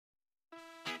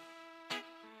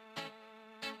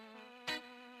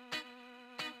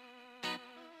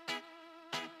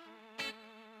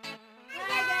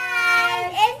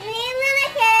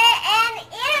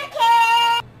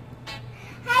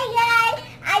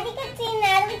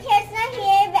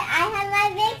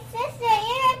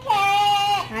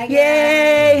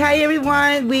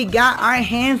everyone, we got our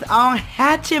hands on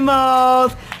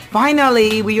Hatchimals.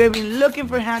 Finally, we have been looking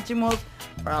for Hatchimals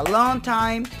for a long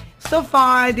time. So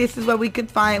far, this is what we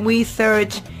could find. We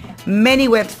searched many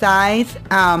websites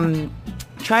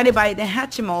trying to buy the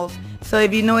Hatchimals. So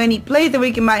if you know any place that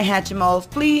we can buy Hatchimals,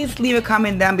 please leave a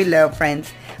comment down below,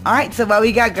 friends. Alright, so what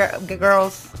we got,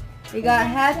 girls? We got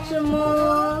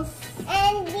Hatchimals.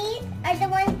 And these are the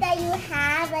ones that you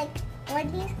have, like, what are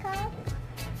these called?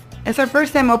 It's our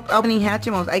first time opening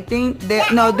Hatchimals. I think they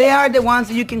are the ones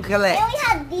that you can collect. And we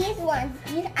have these ones.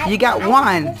 You got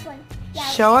one. This one. Yeah,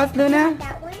 Show us, Luna.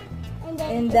 That one.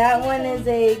 And that one is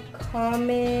a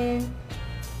common.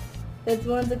 This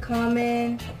one's a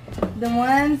common. The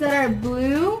ones that are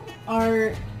blue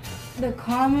are the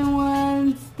common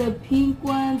ones. The pink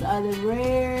ones are the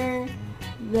rare.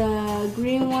 The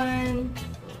green ones.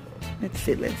 Let's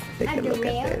see. Let's take a look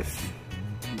at this.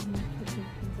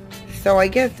 So I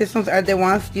guess these ones are the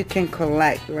ones you can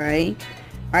collect, right?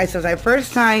 Alright, so it's our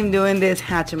first time doing this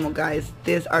Hatchimal, guys.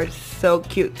 These are so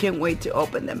cute. Can't wait to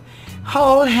open them.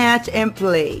 Hold, hatch, and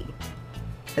play.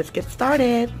 Let's get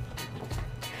started.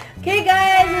 Okay,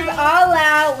 guys, it's all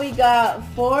out. We got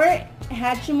 4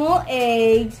 Hatchimal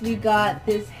eggs. We got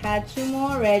this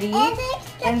Hatchimal already.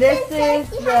 And this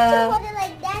is you have to hold it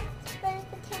like that for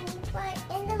the tiny part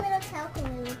and the little tail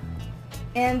can move.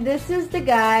 And this is the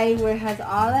guide where it has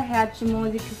all the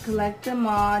Hatchimals. You can collect them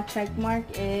all, check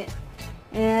mark it.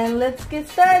 And let's get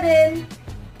started.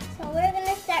 So we're going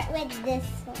to start with this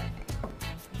one.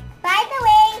 By the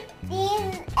way,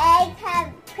 these eggs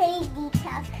have pretty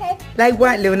details. Like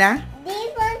what, Luna?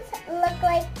 These ones look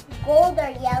like gold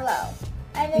or yellow.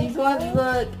 These ones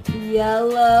look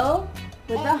yellow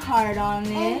with a heart on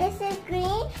it. And this is green.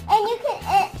 And you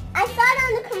can, I saw it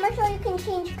on the commercial, you can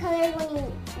change colors when you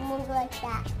move like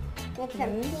that. With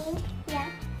some pink, yeah.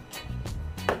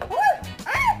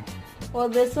 Well,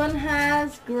 this one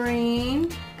has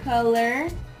green color.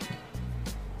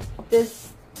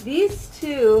 These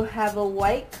two have a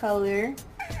white color.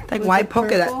 Like white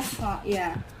polka dots.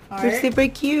 Yeah. They're super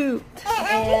cute.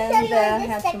 And I can show you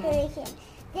this decoration.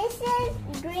 This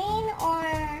is green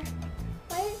or,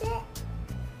 what is it?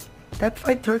 That's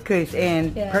like turquoise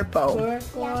and purple.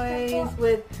 Turquoise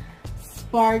with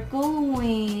sparkle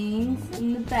wings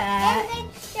in the back.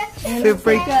 And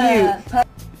super cute.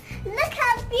 Look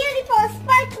how beautiful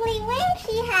sparkly wings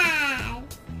she has.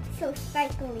 So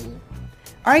sparkly.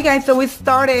 Alright guys, so we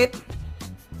started.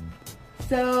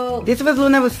 So this was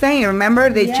Luna was saying, remember?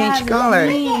 They changed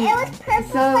colors. It was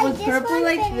purple so it was purple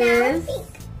like this.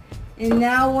 And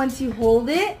now once you hold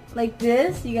it like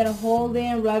this, you gotta hold it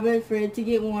and rub it for it to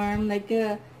get warm, like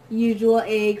a usual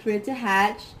egg for it to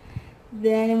hatch.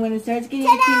 Then when it starts getting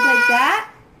pink like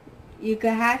that, you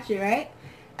can hatch it, right?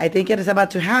 I think it is about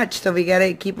to hatch, so we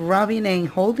gotta keep rubbing and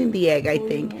holding the egg, I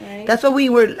think. Right? That's what we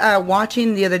were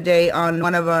watching the other day on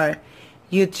one of our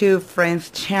YouTube friends'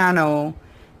 channel.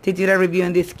 They did a review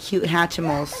on these cute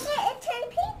Hatchimals. Look at it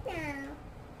turned pink now.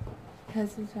 Because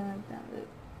it's like that.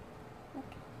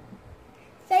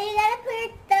 So you gotta put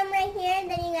your thumb right here, and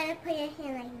then you gotta put your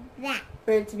hand like that.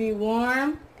 For it to be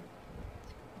warm.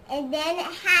 And then it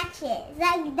hatches,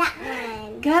 like that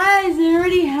one. Guys, it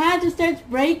already hatched. It starts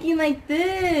breaking like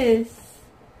this.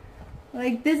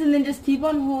 Like this, and then just keep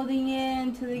on holding it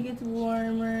until it gets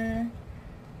warmer.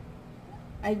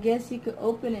 I guess you could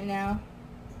open it now.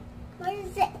 What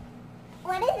is it?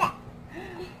 What is it?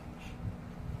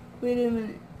 Wait a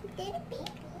minute.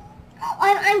 Oh,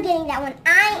 I'm getting that one.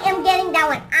 I am getting that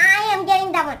one. I am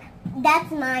getting that one.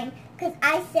 That's mine. Because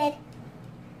I said,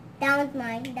 that one's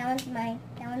mine. That one's mine.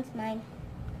 That one's mine.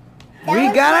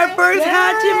 We got our first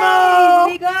Hatchimal.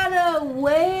 Hatchimal! We got a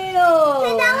whale.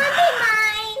 Can that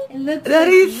one be mine? It looks That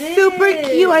like is this. super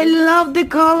cute. I love the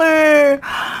color.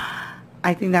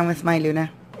 I think that was mine, Luna.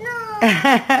 No.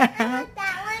 I want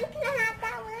that one. Can I have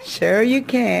that one? Sure you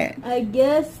can. I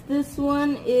guess this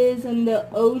one is in the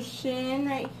ocean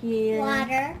right here.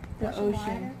 Water. The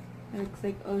ocean. It looks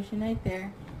like ocean right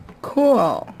there.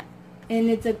 Cool. And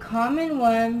it's a common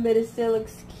one, but it still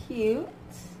looks cute.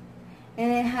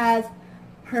 And it has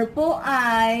purple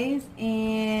eyes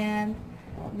and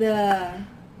the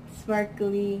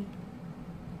sparkly.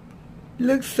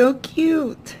 Looks so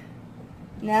cute.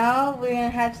 Now we're going to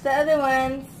hatch the other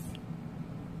ones.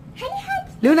 How do you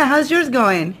hatch? Luna, how's yours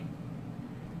going?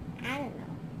 I don't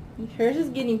know. Hers is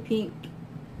getting pink.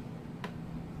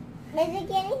 Is it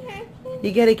getting hatched?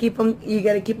 You gotta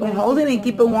keep them holding and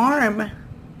keep it warm. Mine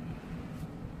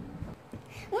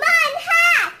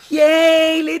hatched!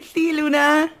 Yay! Let's see,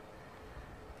 Luna.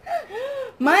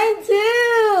 Mine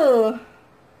too!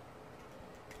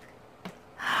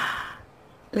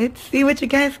 Let's see what you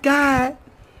guys got.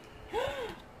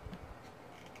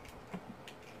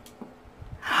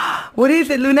 What is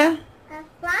it, Luna? A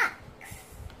fox.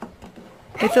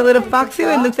 It's a little foxy.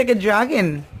 It looks like a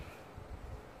dragon.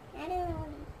 I don't know.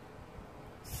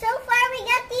 So far we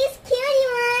got these cutie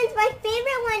ones. My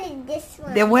favorite one is this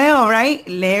one. The whale, right?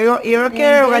 Leo,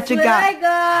 And what you guess got?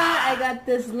 I got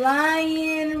this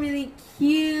lion, really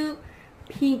cute,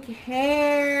 pink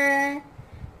hair,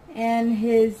 and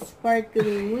his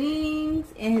sparkly wings,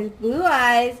 and his blue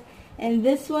eyes. And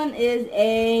this one is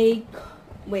a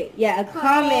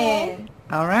common.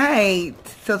 All right.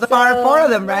 So far, 4 of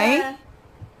them, right? Yeah.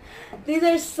 These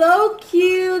are so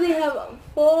cute. They have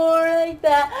 4 like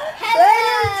that.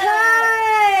 Hello,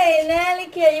 Natalie,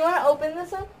 Kara, you want to open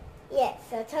this one? Yes,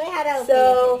 so tell me how to open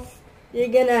So this. you're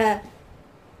gonna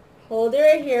hold it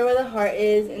right here where the heart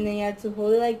is, and then you have to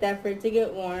hold it like that for it to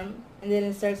get warm, and then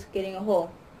it starts getting a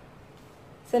hole.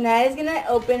 So Natalie's gonna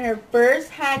open her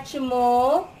first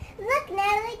Hatchimal. Look,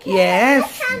 Natalie.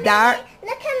 Yes, Look how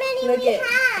many we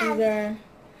have. These are.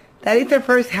 That is our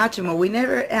first Hatchimal. We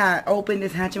never opened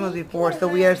this Hatchimal before, so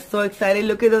we are so excited.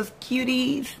 Look at those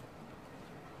cuties.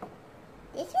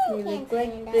 This They one look can't like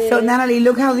stand up. this. So Natalie,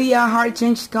 look how the heart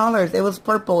changed colors. It was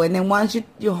purple, and then once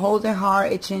you hold the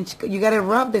heart, it changed. You gotta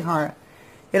rub the heart.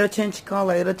 It'll change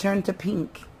color. It'll turn to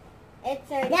pink.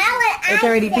 It's already, that what It's I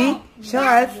already said. pink. Show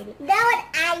us. That what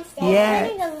I said.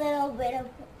 Yes. I need a little bit of.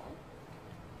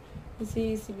 This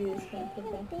used to be this one.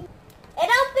 Purple. It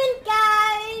opened,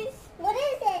 guys. What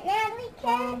is it, Natalie?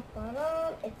 Cat?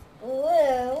 It's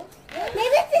blue.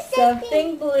 Maybe it's the same thing.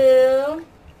 Something blue.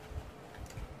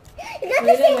 It's not Wait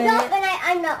the a same minute. dolphin. I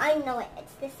know it.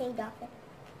 It's the same dolphin.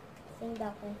 Same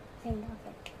dolphin. Same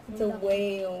dolphin. It's a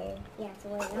whale. Yeah, it's a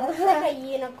whale. It looks like a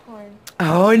unicorn.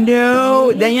 Oh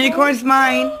no, the unicorn's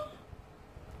mine.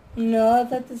 No, it's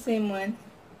not the same one.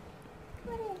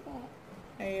 What is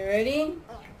it? Are you ready?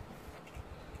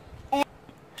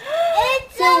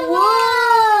 It's a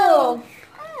wolf. Oh.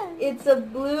 It's a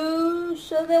blue.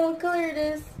 Show them what color it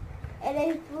is. It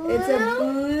is blue. It's a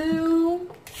blue.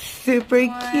 Super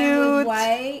one with cute.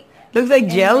 white. Looks like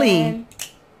and jelly. then-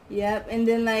 yep, and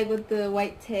then like with the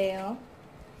white tail.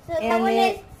 So that and one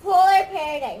it- is Polar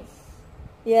Paradise.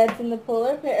 Yeah, it's in the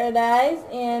polar paradise,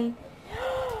 and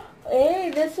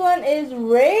hey, this one is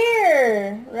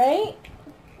rare, right?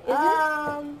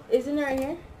 Isn't it right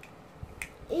here?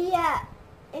 Yeah.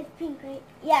 It's pink, right?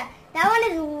 Yeah. That one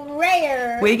is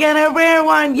rare. We got a rare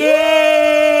one.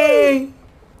 Yay!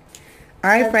 All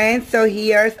right, friends. So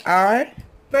here's our.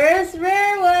 First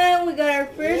rare one. We got our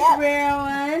first Yep. rare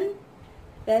one.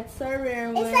 That's our rare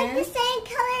one. It's like the same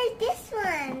color as this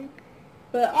one.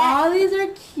 But all these are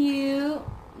cute.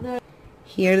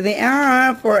 Here they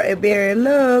are for a better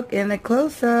look and a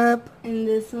close-up. And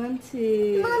this one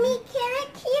too. Mommy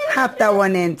carrot, cute. Pop that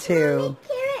one in Mommy too.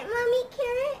 carrot, mommy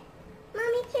carrot,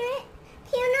 mommy carrot.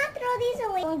 Can you not throw these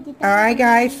away? All right,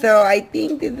 guys. So I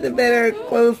think this is a better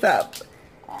close-up.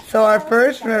 So our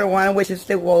first rare one, which is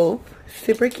the wolf,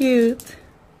 super cute.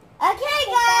 Okay,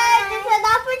 guys, this is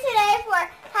all for today for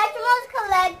Hatchimals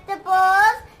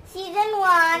Collectibles Season 1.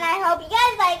 I hope you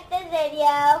guys liked this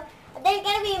video. There's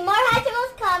going to be more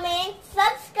Hatchimals coming.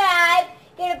 Subscribe,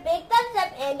 give it a big thumbs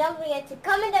up, and don't forget to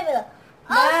comment down below.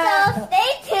 Also,